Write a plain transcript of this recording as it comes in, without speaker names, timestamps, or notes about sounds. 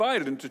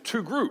divided into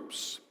two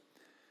groups.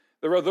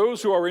 There are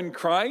those who are in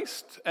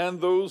Christ and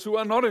those who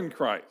are not in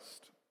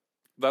Christ.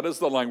 That is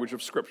the language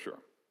of Scripture.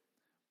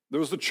 There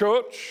was the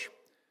church,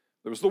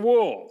 there was the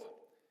world.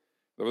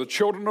 There were the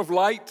children of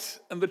light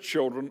and the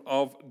children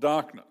of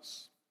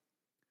darkness.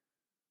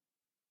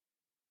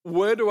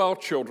 Where do our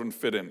children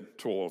fit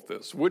into all of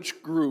this?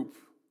 Which group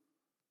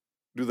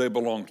do they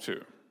belong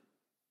to?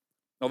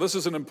 Now, this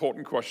is an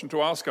important question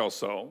to ask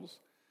ourselves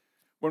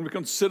when we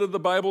consider the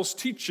Bible's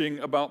teaching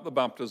about the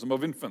baptism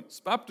of infants.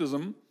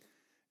 Baptism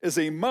is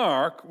a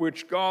mark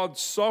which God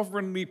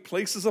sovereignly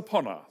places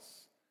upon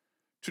us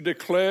to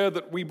declare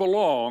that we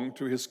belong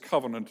to his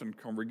covenant and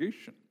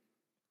congregation.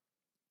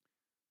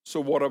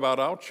 So what about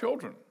our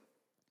children?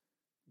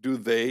 Do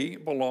they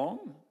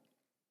belong?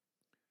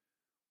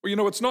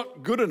 Well, it's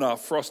not good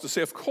enough for us to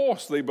say, of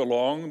course they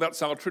belong.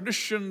 That's our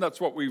tradition. That's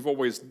what we've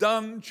always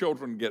done.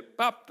 Children get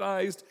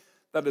baptized.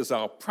 That is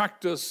our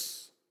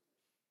practice.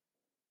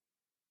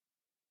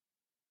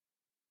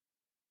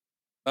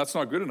 That's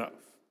not good enough.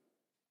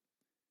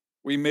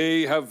 We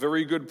may have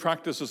very good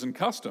practices and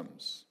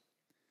customs,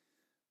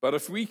 but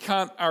if we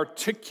can't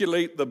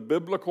articulate the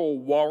biblical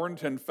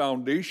warrant and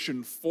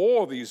foundation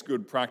for these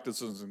good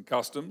practices and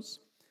customs,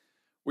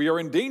 we are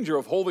in danger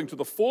of holding to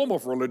the form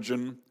of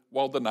religion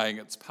while denying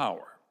its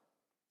power.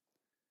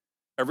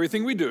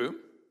 Everything we do,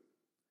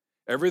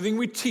 everything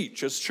we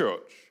teach as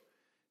church,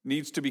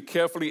 needs to be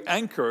carefully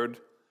anchored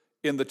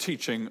in the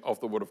teaching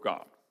of the Word of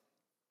God.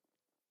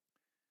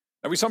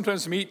 Now, we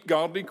sometimes meet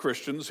godly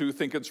Christians who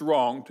think it's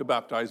wrong to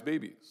baptize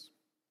babies.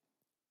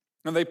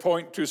 And they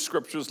point to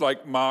scriptures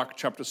like Mark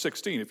chapter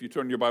 16. If you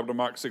turn your Bible to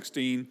Mark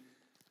 16,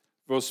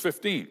 verse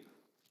 15.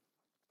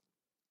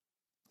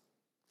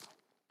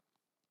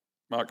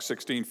 Mark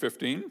 16,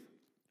 15.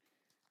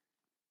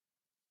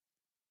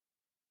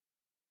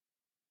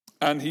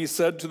 And he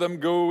said to them,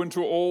 "Go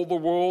into all the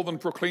world and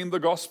proclaim the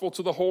gospel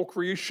to the whole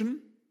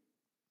creation.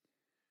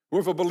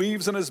 Whoever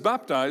believes and is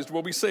baptized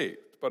will be saved,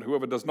 but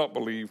whoever does not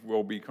believe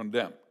will be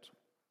condemned."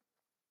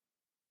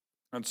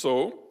 And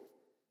so,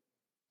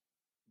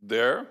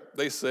 there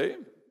they say,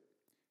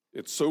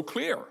 it's so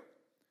clear.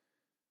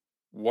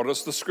 What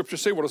does the scripture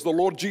say? What does the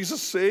Lord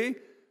Jesus say?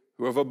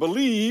 Whoever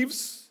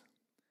believes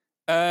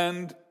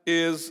and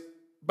is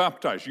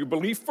baptized. You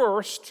believe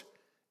first,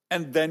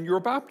 and then you're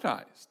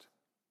baptized.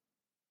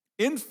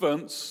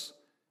 Infants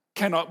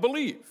cannot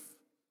believe.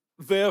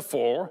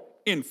 Therefore,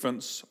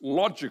 infants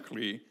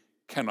logically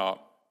cannot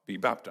be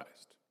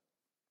baptized.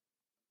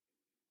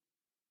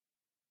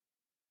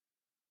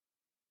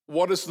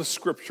 What is the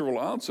scriptural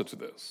answer to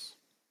this?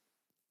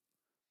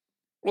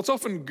 Well, it's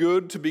often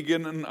good to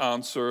begin an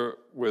answer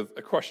with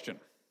a question.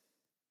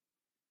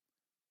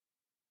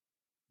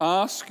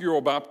 Ask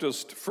your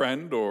Baptist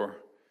friend or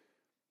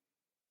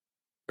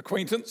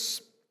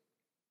acquaintance,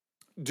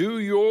 do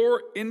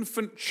your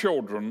infant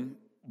children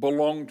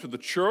belong to the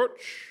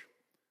church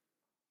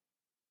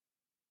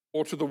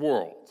or to the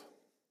world?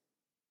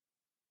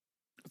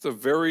 It's a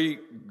very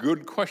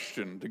good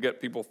question to get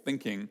people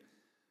thinking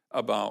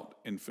about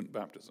infant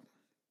baptism.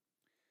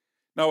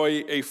 Now,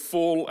 a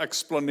full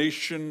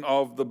explanation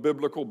of the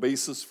biblical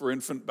basis for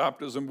infant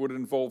baptism would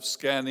involve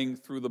scanning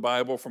through the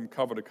Bible from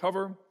cover to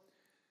cover,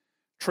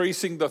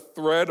 tracing the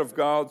thread of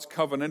God's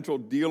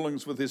covenantal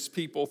dealings with his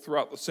people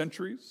throughout the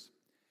centuries,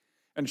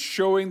 and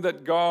showing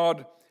that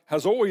God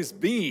has always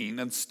been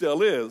and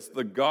still is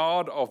the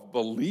God of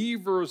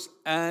believers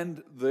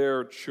and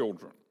their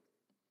children.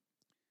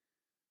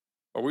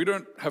 But we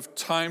don't have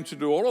time to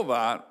do all of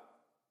that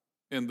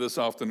in this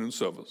afternoon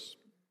service.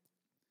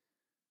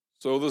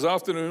 So this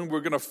afternoon,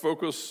 we're going to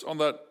focus on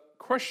that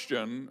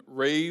question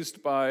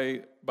raised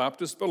by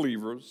Baptist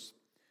believers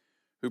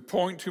who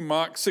point to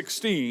Mark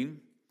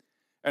 16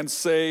 and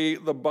say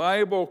the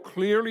Bible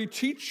clearly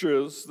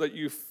teaches that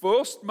you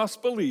first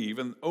must believe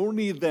and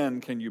only then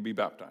can you be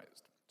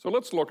baptized. So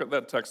let's look at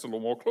that text a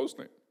little more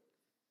closely.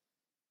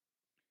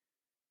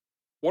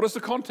 What is the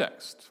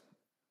context?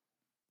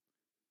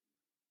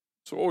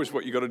 So always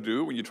what you got to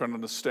do when you're trying to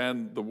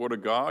understand the Word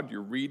of God, you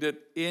read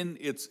it in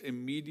its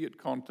immediate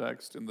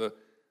context, in the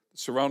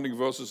surrounding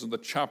verses, in the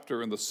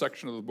chapter, in the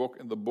section of the book,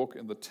 in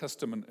the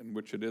testament in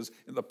which it is,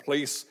 in the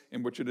place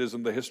in which it is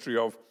in the history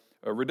of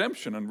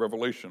redemption and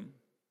revelation.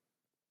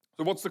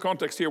 So what's the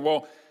context here?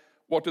 Well,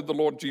 what did the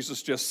Lord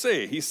Jesus just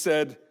say? He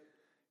said,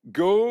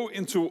 "Go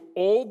into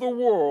all the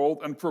world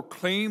and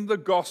proclaim the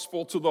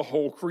gospel to the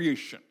whole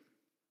creation."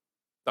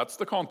 That's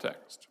the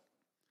context.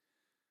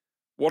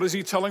 What is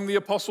he telling the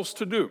apostles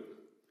to do?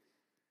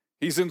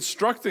 He's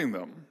instructing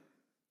them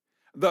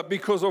that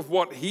because of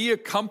what he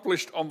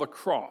accomplished on the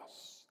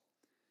cross,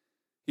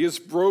 he has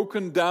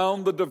broken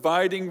down the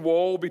dividing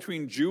wall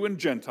between Jew and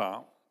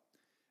Gentile,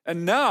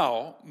 and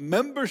now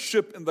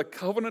membership in the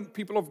covenant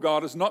people of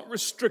God is not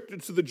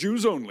restricted to the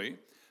Jews only,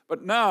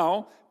 but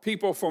now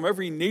people from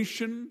every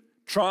nation,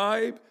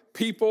 tribe,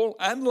 people,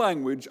 and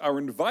language are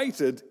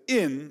invited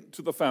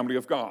into the family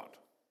of God.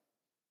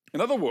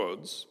 In other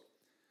words,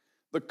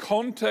 the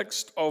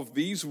context of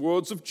these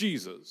words of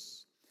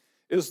Jesus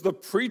is the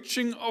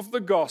preaching of the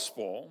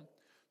gospel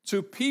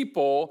to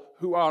people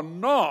who are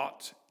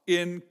not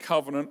in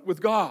covenant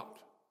with God.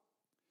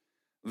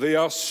 They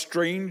are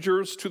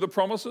strangers to the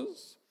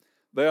promises.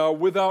 They are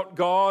without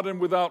God and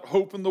without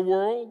hope in the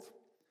world.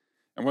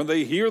 And when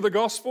they hear the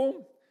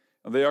gospel,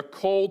 they are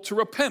called to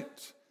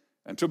repent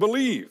and to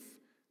believe,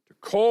 to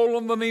call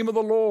on the name of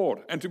the Lord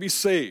and to be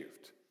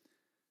saved.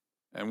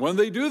 And when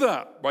they do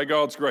that, by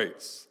God's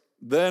grace,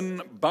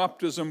 then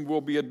baptism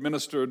will be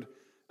administered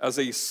as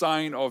a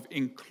sign of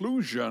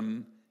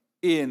inclusion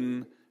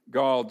in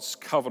God's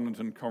covenant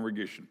and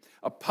congregation.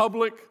 A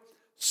public,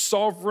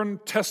 sovereign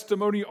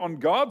testimony on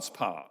God's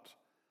part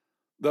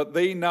that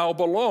they now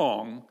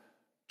belong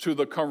to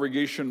the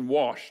congregation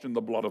washed in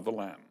the blood of the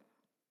Lamb.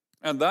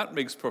 And that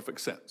makes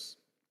perfect sense.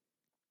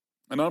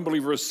 An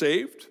unbeliever is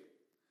saved.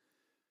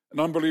 An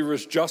unbeliever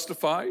is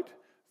justified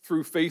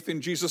through faith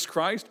in Jesus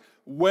Christ.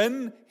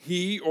 When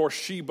he or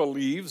she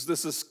believes,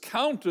 this is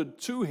counted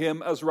to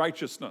him as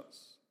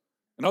righteousness.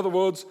 In other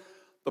words,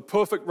 the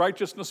perfect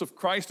righteousness of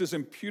Christ is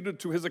imputed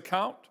to his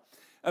account.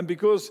 And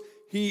because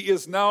he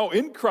is now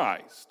in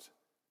Christ,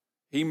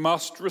 he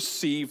must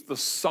receive the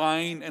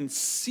sign and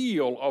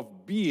seal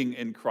of being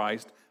in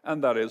Christ,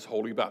 and that is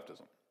holy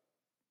baptism.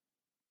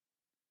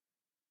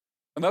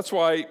 And that's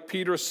why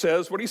Peter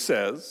says what he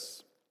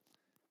says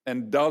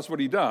and does what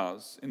he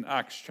does in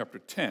Acts chapter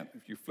 10.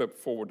 If you flip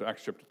forward to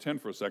Acts chapter 10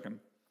 for a second,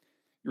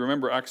 you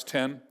remember Acts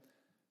 10?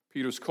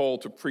 Peter's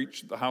called to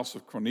preach at the house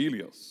of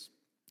Cornelius.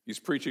 He's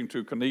preaching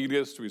to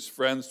Cornelius, to his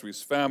friends, to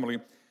his family.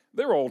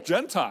 They're all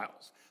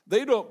Gentiles.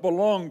 They don't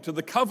belong to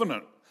the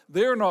covenant.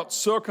 They're not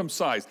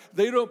circumcised.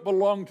 They don't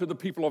belong to the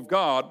people of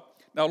God.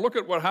 Now look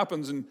at what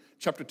happens in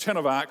chapter 10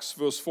 of Acts,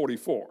 verse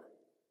 44.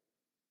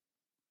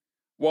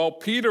 While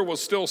Peter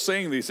was still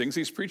saying these things,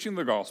 he's preaching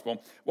the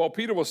gospel. While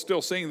Peter was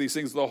still saying these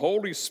things, the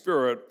Holy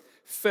Spirit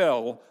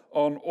fell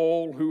on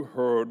all who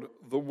heard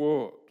the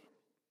word.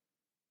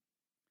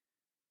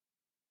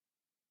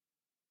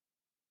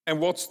 And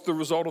what's the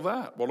result of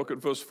that? Well, look at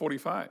verse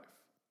 45.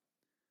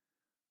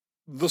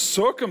 The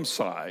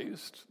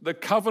circumcised, the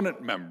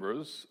covenant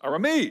members, are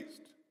amazed.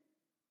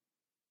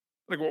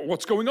 Like,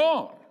 what's going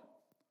on?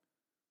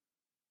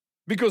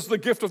 Because the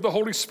gift of the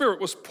Holy Spirit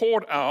was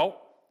poured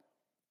out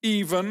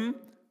even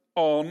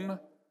on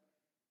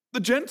the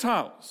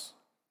Gentiles.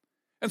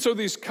 And so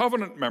these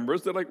covenant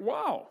members, they're like,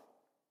 wow,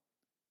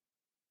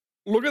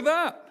 look at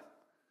that.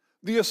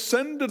 The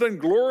ascended and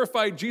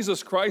glorified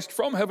Jesus Christ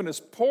from heaven is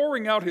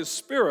pouring out his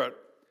Spirit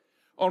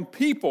on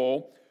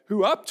people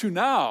who up to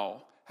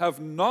now have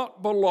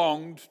not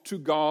belonged to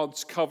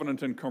God's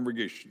covenant and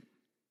congregation.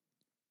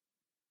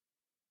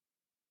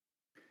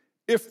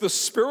 If the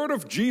Spirit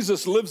of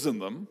Jesus lives in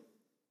them,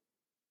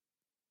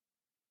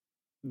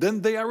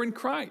 then they are in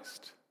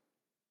Christ.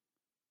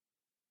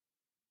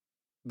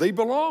 They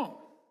belong.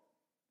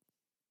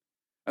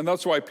 And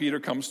that's why Peter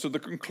comes to the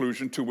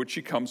conclusion to which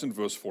he comes in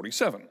verse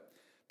 47.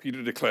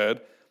 Peter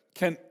declared,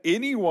 "Can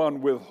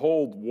anyone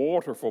withhold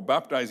water for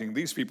baptizing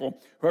these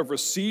people who have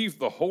received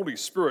the Holy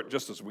Spirit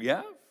just as we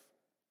have?"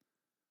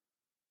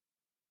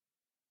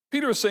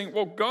 Peter is saying,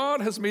 well,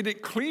 God has made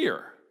it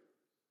clear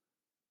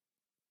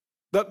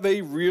that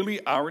they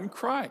really are in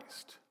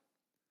Christ.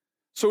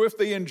 So if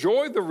they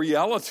enjoy the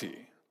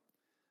reality,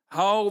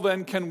 how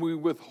then can we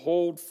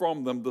withhold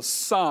from them the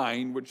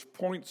sign which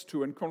points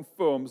to and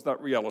confirms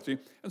that reality?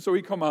 And so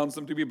he commands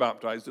them to be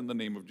baptized in the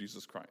name of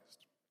Jesus Christ.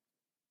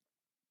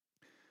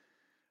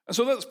 And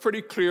so that's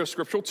pretty clear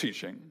scriptural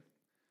teaching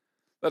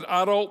that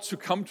adults who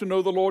come to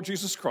know the Lord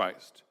Jesus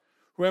Christ,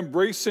 who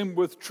embrace him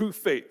with true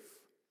faith,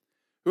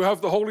 who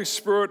have the Holy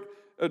Spirit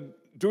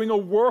doing a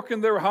work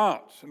in their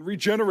heart and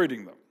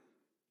regenerating them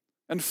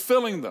and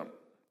filling them,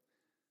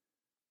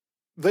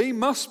 they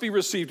must be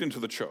received into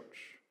the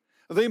church.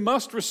 They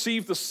must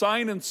receive the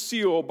sign and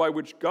seal by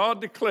which God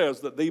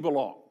declares that they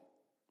belong.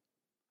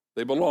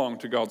 They belong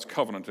to God's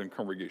covenant and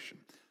congregation.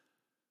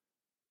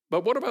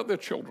 But what about their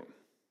children?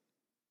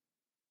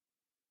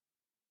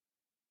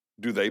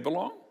 Do they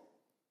belong?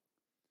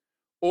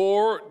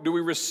 Or do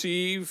we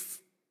receive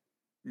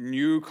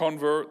new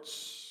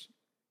converts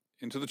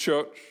into the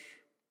church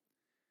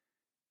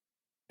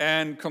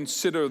and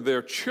consider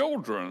their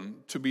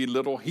children to be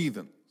little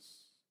heathens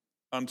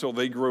until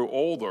they grow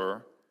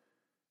older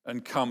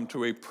and come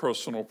to a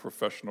personal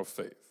profession of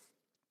faith?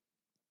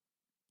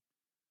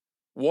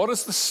 What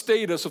is the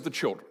status of the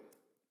children?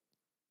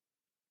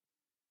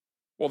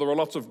 Well, there are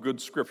lots of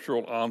good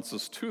scriptural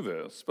answers to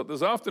this, but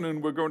this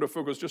afternoon we're going to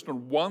focus just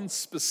on one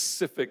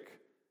specific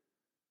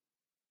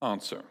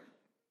answer.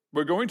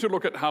 We're going to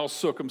look at how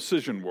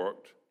circumcision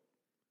worked.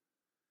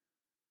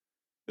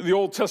 In the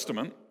Old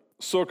Testament,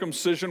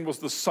 circumcision was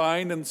the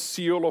sign and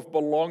seal of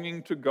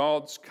belonging to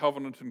God's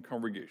covenant and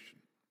congregation.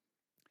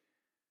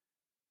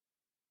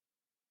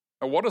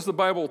 And what does the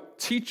Bible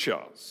teach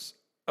us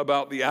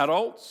about the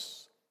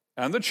adults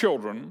and the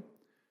children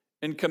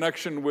in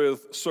connection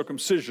with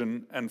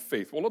circumcision and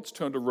faith? Well, let's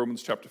turn to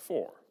Romans chapter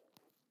 4.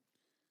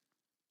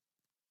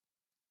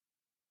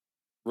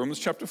 Romans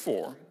chapter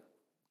 4,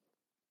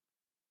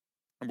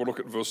 and we'll look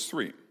at verse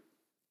 3.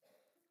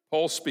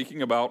 Paul's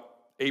speaking about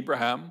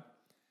Abraham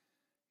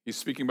He's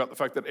speaking about the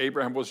fact that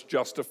Abraham was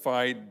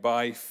justified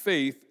by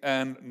faith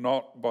and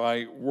not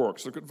by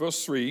works. Look at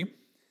verse 3.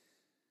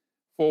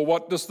 For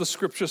what does the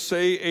scripture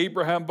say?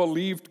 Abraham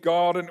believed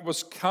God, and it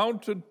was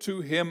counted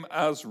to him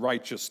as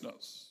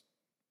righteousness.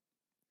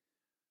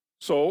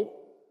 So,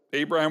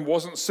 Abraham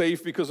wasn't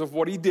saved because of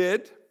what he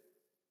did,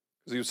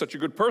 because he was such a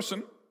good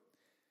person.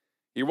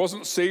 He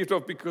wasn't saved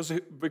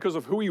because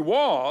of who he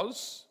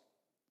was,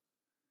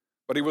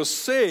 but he was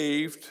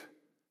saved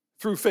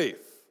through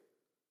faith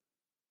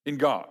in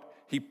God.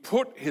 He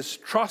put his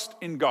trust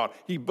in God.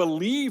 He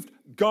believed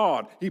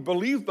God. He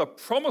believed the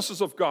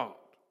promises of God.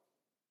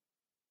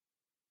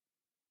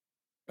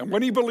 And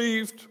when he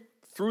believed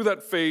through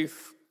that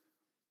faith,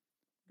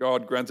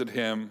 God granted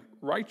him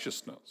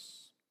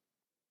righteousness.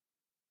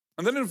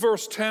 And then in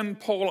verse 10,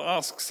 Paul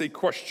asks a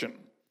question.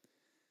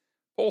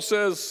 Paul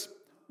says,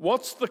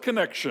 what's the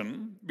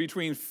connection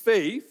between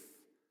faith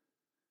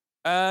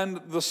and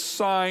the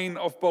sign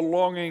of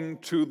belonging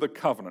to the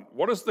covenant?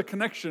 What is the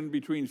connection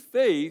between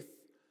faith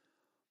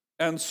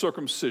and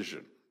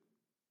circumcision?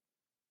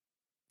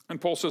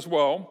 And Paul says,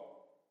 well,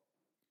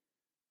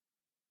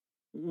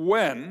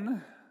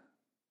 when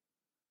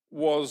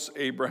was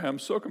Abraham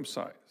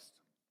circumcised?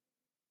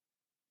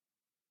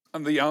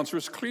 And the answer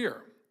is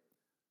clear.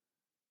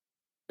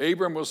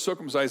 Abraham was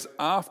circumcised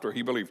after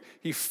he believed.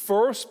 He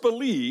first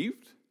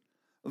believed,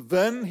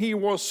 then he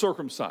was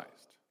circumcised.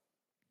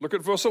 Look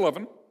at verse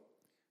 11.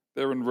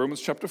 There in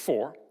Romans chapter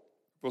 4,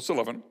 verse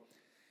 11.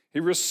 He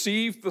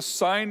received the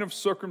sign of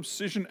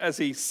circumcision as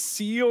a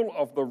seal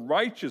of the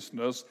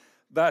righteousness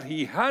that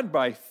he had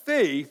by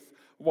faith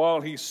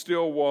while he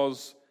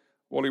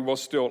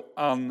was still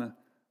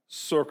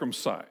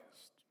uncircumcised.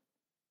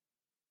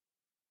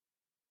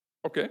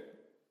 Okay,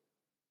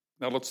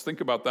 now let's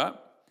think about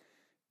that.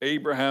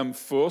 Abraham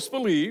first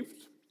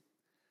believed,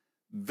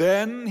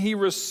 then he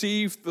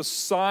received the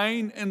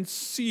sign and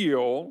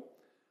seal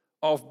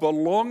of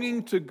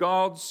belonging to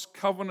God's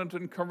covenant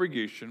and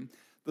congregation,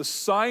 the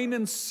sign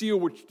and seal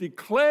which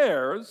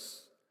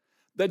declares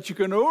that you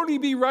can only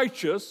be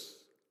righteous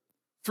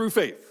through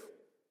faith.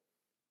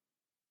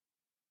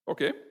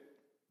 Okay,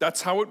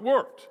 that's how it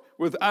worked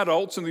with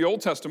adults in the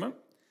Old Testament.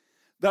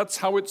 That's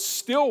how it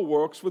still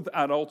works with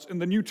adults in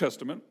the New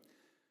Testament.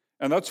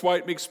 And that's why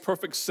it makes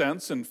perfect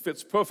sense and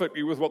fits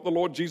perfectly with what the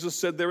Lord Jesus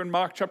said there in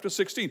Mark chapter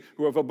 16.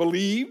 Whoever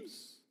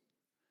believes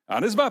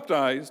and is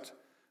baptized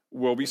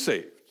will be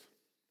saved.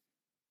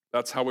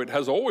 That's how it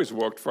has always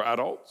worked for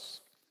adults.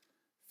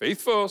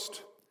 Faith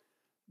first,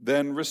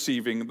 then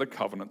receiving the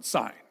covenant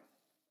sign.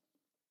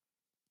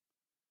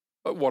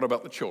 But what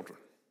about the children?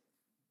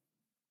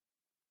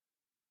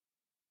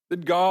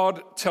 Did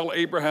God tell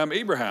Abraham,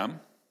 Abraham,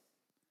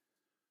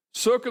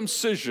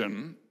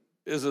 circumcision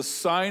is a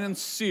sign and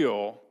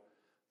seal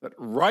that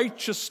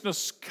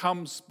righteousness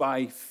comes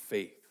by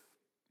faith?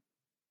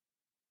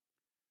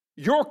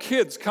 Your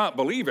kids can't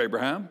believe,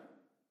 Abraham,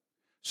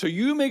 so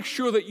you make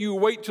sure that you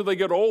wait till they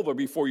get older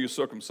before you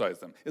circumcise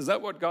them. Is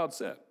that what God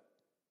said?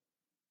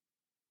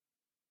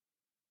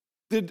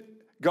 Did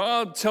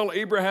God tell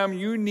Abraham,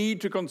 you need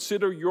to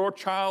consider your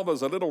child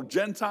as a little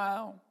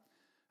Gentile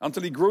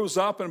until he grows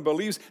up and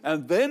believes,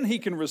 and then he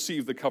can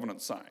receive the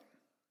covenant sign?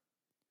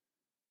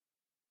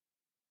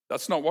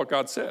 That's not what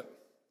God said.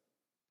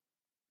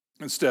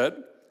 Instead,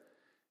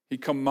 he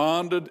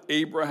commanded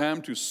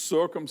Abraham to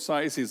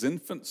circumcise his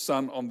infant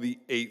son on the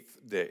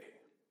 8th day.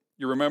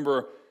 You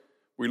remember,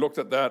 we looked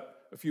at that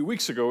a few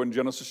weeks ago in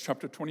Genesis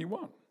chapter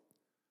 21.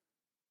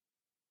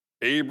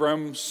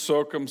 Abram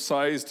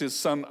circumcised his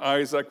son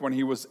Isaac when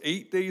he was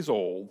 8 days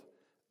old,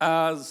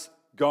 as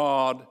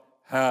God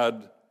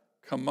had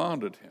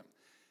commanded him.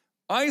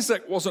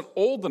 Isaac wasn't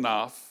old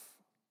enough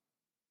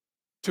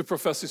to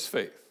profess his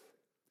faith.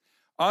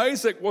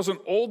 Isaac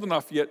wasn't old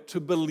enough yet to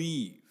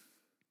believe.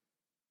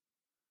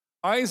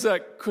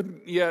 Isaac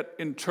couldn't yet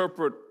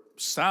interpret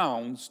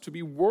sounds to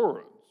be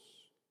words.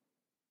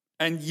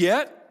 And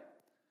yet,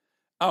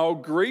 our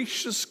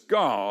gracious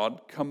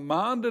God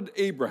commanded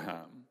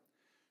Abraham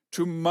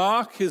to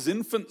mark his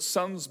infant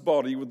son's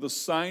body with the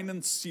sign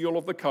and seal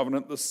of the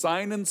covenant, the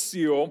sign and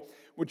seal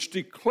which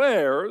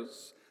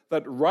declares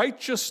that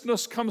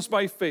righteousness comes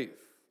by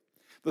faith,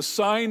 the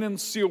sign and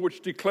seal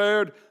which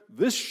declared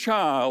this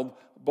child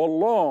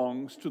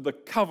belongs to the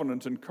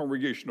covenant and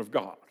congregation of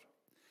God.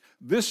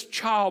 This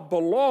child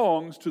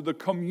belongs to the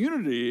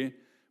community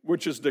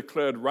which is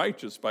declared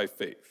righteous by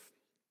faith.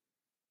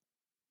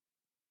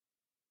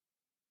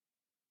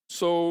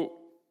 So,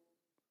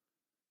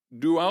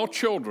 do our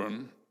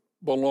children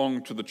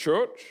belong to the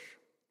church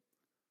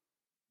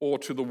or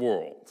to the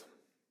world?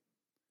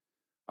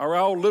 Are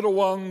our little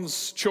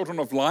ones children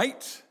of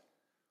light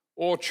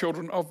or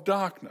children of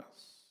darkness?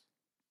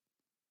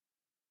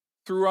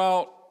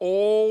 Throughout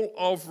all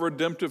of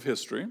redemptive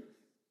history,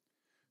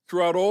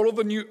 throughout all of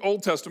the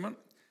Old Testament,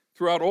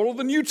 throughout all of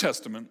the New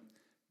Testament,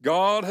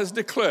 God has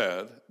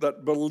declared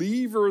that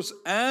believers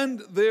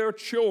and their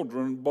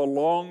children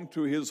belong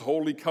to his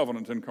holy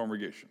covenant and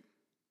congregation.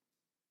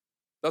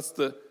 That's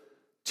the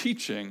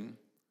teaching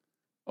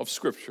of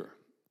Scripture.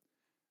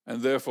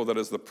 and therefore that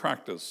is the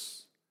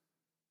practice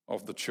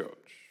of the church.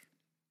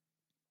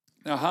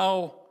 Now,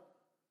 how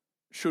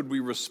should we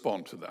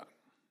respond to that?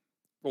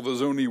 Well,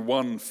 there's only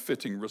one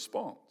fitting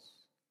response,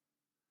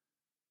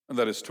 and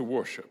that is to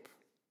worship.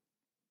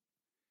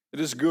 It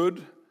is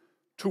good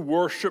to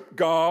worship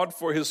God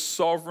for his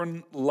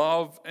sovereign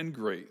love and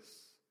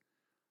grace.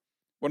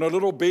 When a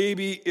little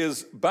baby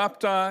is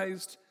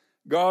baptized,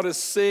 God is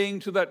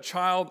saying to that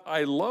child,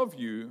 I love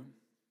you.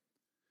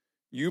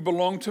 You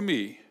belong to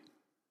me.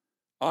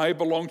 I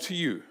belong to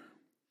you.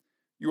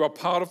 You are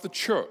part of the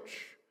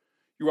church.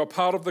 You are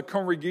part of the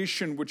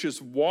congregation which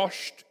is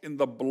washed in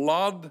the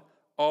blood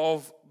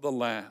of the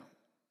Lamb.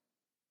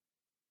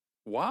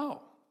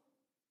 Wow.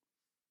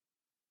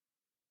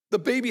 The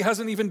baby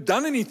hasn't even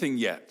done anything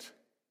yet.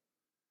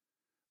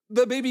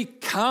 The baby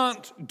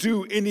can't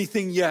do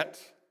anything yet.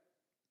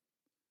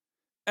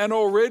 And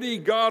already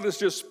God is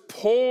just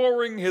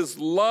pouring his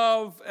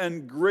love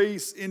and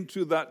grace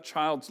into that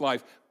child's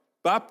life.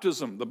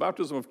 Baptism, the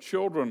baptism of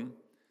children,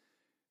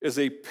 is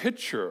a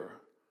picture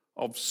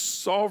of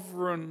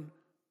sovereign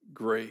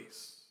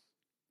grace.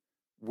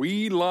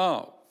 We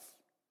love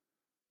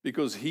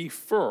because he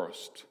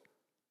first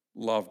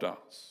loved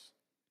us.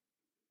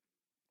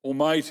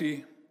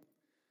 Almighty,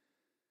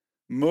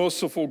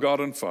 merciful God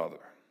and Father,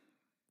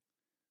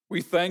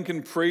 we thank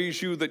and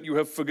praise you that you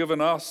have forgiven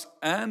us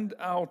and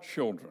our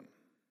children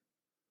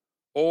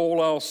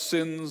all our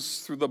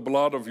sins through the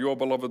blood of your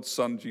beloved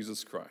Son,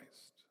 Jesus Christ.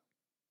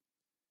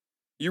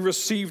 You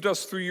received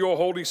us through your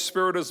Holy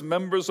Spirit as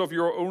members of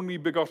your only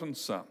begotten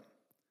Son,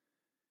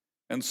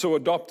 and so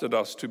adopted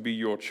us to be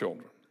your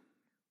children.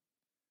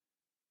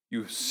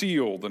 You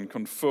sealed and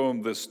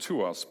confirmed this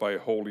to us by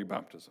holy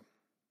baptism.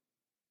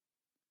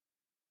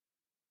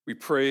 We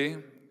pray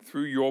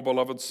through your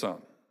beloved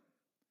Son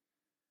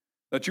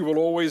that you will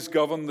always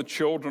govern the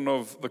children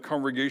of the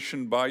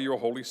congregation by your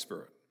Holy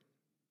Spirit,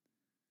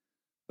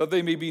 that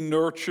they may be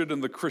nurtured in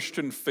the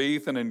Christian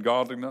faith and in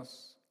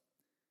godliness,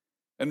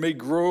 and may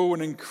grow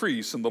and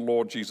increase in the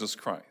Lord Jesus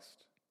Christ.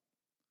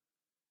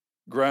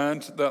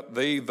 Grant that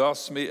they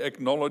thus may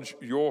acknowledge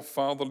your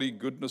fatherly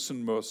goodness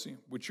and mercy,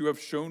 which you have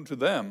shown to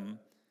them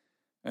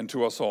and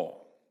to us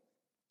all.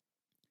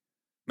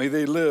 May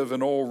they live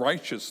in all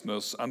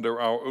righteousness under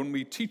our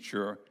only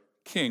teacher,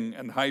 King,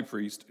 and High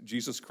Priest,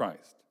 Jesus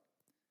Christ,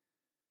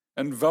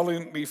 and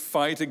valiantly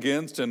fight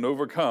against and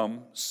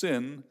overcome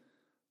sin,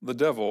 the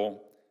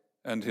devil,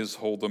 and his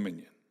whole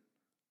dominion.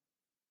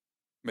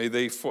 May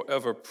they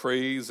forever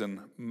praise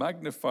and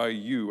magnify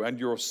you and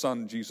your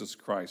Son, Jesus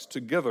Christ,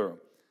 together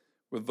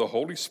with the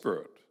Holy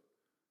Spirit,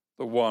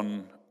 the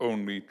one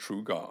only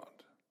true God.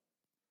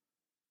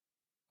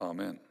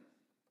 Amen.